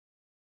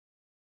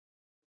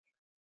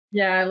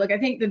Yeah, look, I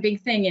think the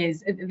big thing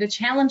is the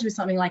challenge with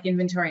something like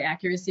inventory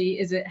accuracy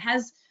is it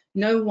has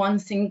no one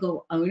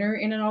single owner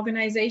in an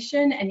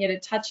organization, and yet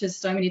it touches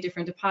so many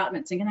different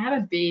departments and can have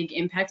a big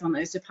impact on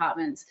those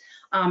departments.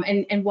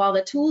 And while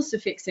the tools to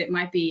fix it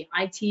might be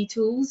IT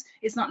tools,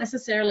 it's not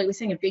necessarily, we're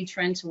seeing a big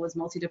trend towards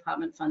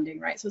multi-department funding,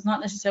 right? So it's not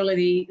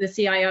necessarily the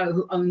CIO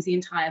who owns the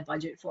entire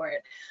budget for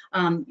it.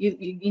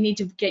 You need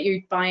to get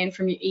your buy-in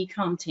from your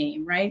e-com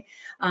team, right?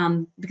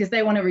 Because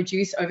they want to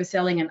reduce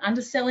overselling and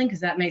underselling because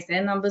that makes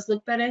their numbers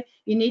look better.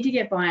 You need to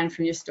get buy-in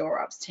from your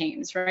store ops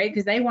teams, right?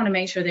 Because they want to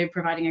make sure they're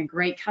providing a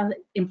great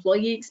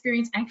employee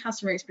experience and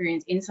customer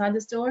experience inside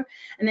the store.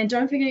 And then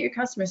don't forget your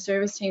customer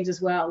service teams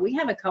as well. We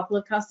have a couple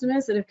of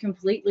customers that have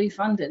completely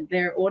funded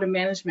their order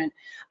management,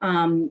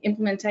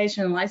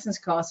 implementation and license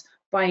costs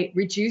by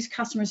reduced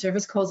customer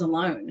service calls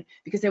alone,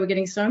 because they were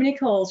getting so many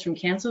calls from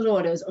canceled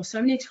orders or so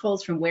many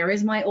calls from where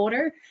is my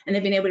order, and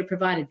they've been able to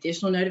provide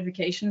additional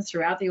notifications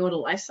throughout the order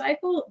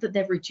lifecycle that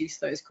they've reduced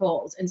those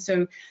calls. And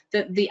so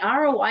the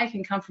ROI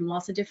can come from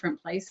lots of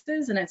different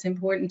places, and it's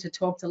important to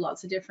talk to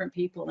lots of different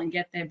people and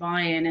get their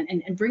buy-in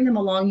and bring them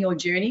along your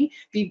journey,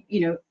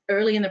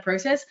 early in the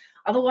process.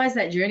 Otherwise,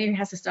 that journey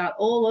has to start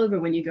all over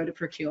when you go to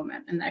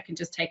procurement, and that can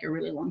just take a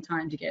really long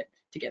time to get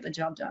the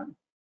job done.